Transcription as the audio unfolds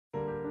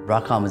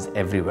Broadcom is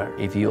everywhere.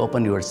 If you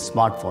open your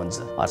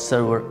smartphones or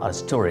server or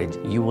storage,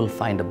 you will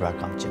find a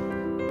Broadcom chip.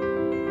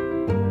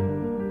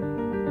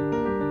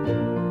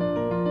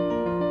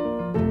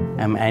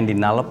 I'm Andy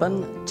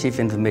Nalapan, Chief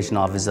Information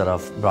Officer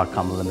of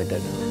Broadcom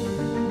Limited.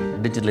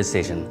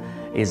 Digitalization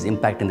is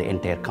impacting the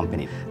entire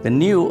company. The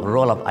new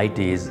role of IT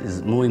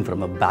is moving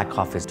from a back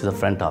office to the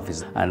front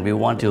office, and we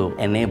want to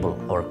enable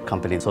our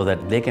company so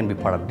that they can be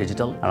part of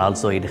digital, and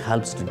also it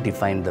helps to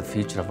define the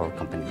future of our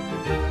company.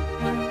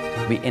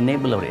 We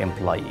enable our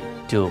employee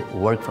to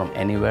work from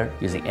anywhere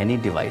using any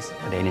device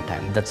at any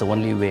time. That's the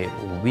only way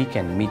we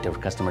can meet our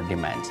customer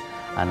demands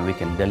and we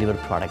can deliver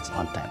products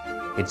on time.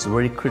 It's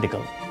very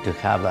critical to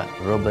have a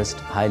robust,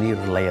 highly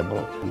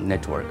reliable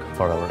network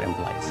for our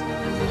employees.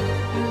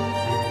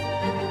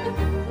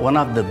 One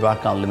of the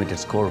Broadcom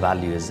Limited's core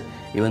values,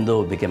 even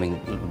though becoming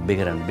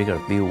bigger and bigger,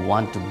 we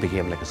want to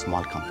behave like a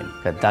small company.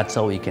 That's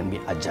how we can be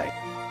agile.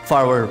 For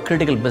our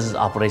critical business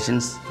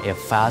operations, a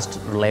fast,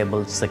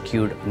 reliable,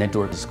 secured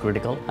network is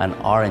critical, and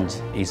Orange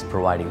is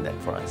providing that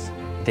for us.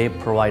 They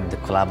provide the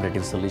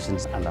collaborative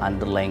solutions and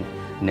underlying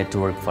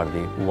network for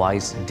the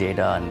voice,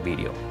 data, and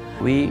video.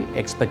 We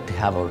expect to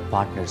have our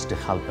partners to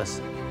help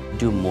us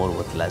do more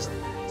with less.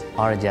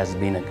 Orange has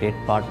been a great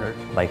partner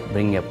by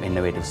bringing up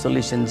innovative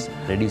solutions,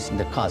 reducing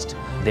the cost.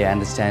 They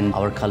understand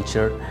our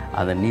culture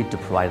and the need to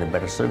provide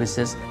better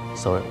services,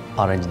 so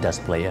Orange does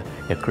play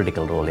a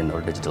critical role in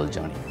our digital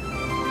journey.